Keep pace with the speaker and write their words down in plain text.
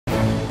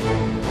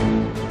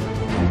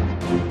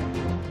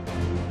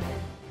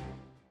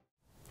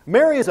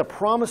Mary is a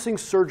promising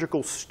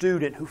surgical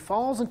student who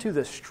falls into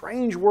the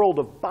strange world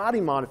of body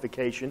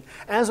modification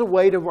as a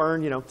way to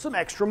earn, some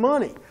extra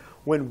money.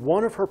 When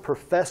one of her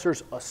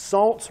professors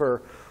assaults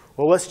her,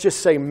 well, let's just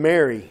say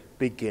Mary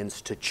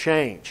begins to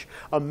change.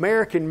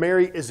 American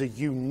Mary is a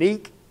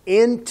unique,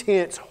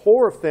 intense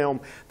horror film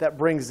that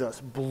brings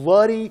us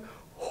bloody,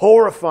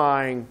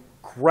 horrifying,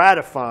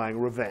 gratifying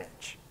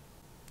revenge.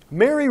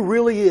 Mary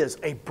really is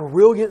a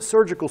brilliant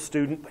surgical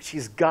student, but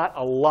she's got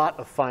a lot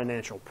of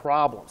financial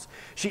problems.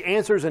 She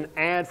answers an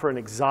ad for an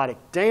exotic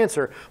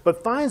dancer,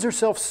 but finds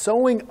herself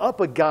sewing up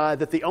a guy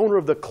that the owner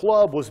of the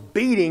club was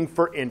beating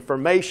for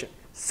information.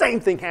 Same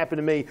thing happened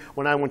to me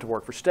when I went to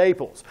work for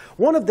Staples.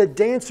 One of the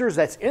dancers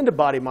that's into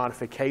body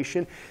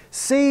modification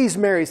sees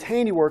Mary's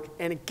handiwork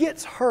and it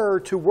gets her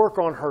to work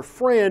on her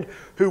friend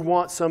who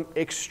wants some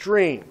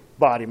extreme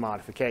body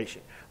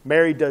modification.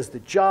 Mary does the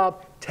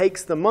job,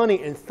 takes the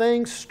money, and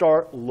things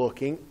start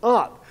looking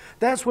up.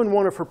 That's when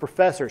one of her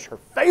professors, her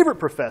favorite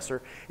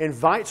professor,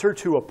 invites her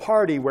to a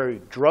party where he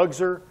drugs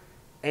her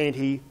and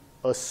he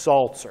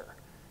assaults her.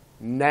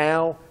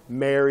 Now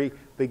Mary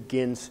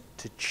begins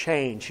to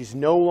change. She's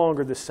no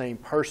longer the same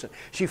person.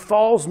 She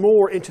falls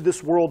more into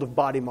this world of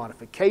body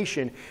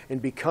modification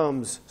and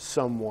becomes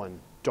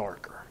someone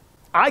darker.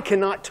 I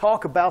cannot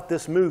talk about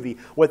this movie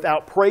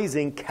without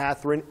praising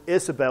Katharine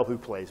Isabelle, who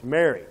plays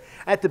Mary.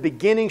 At the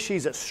beginning,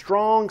 she's a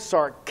strong,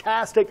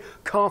 sarcastic,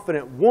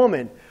 confident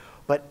woman,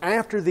 but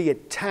after the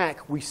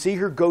attack, we see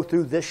her go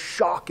through this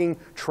shocking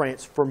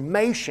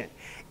transformation.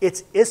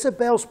 It's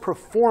Isabelle's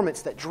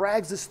performance that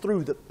drags us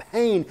through the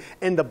pain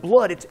and the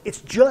blood.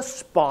 It's just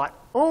spot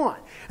on.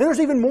 And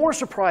there's even more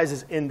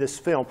surprises in this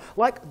film,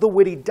 like the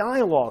witty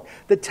dialogue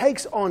that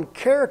takes on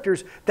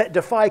characters that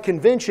defy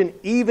convention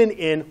even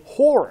in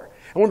horror.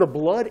 And when the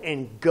blood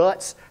and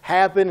guts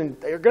happen, and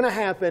they're going to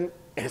happen,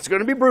 and it's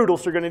going to be brutal,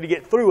 so you're going to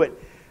get through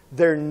it,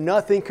 they're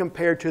nothing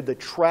compared to the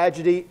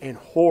tragedy and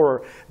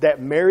horror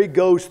that Mary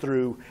goes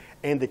through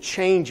and the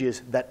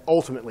changes that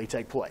ultimately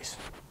take place.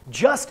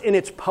 Just in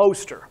its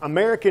poster,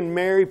 American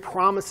Mary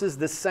promises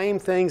the same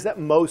things that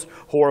most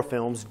horror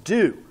films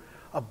do.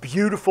 A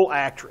beautiful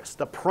actress,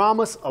 the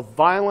promise of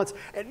violence,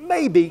 and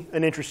maybe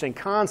an interesting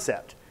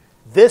concept.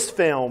 This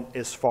film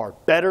is far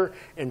better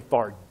and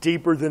far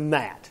deeper than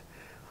that.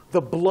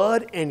 The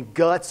blood and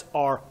guts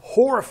are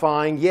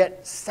horrifying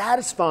yet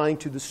satisfying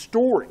to the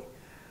story.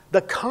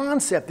 The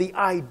concept, the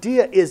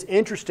idea is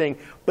interesting,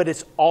 but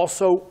it's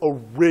also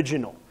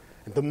original.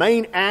 The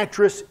main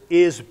actress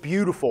is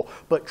beautiful,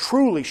 but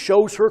truly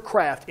shows her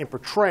craft in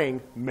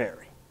portraying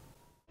Mary.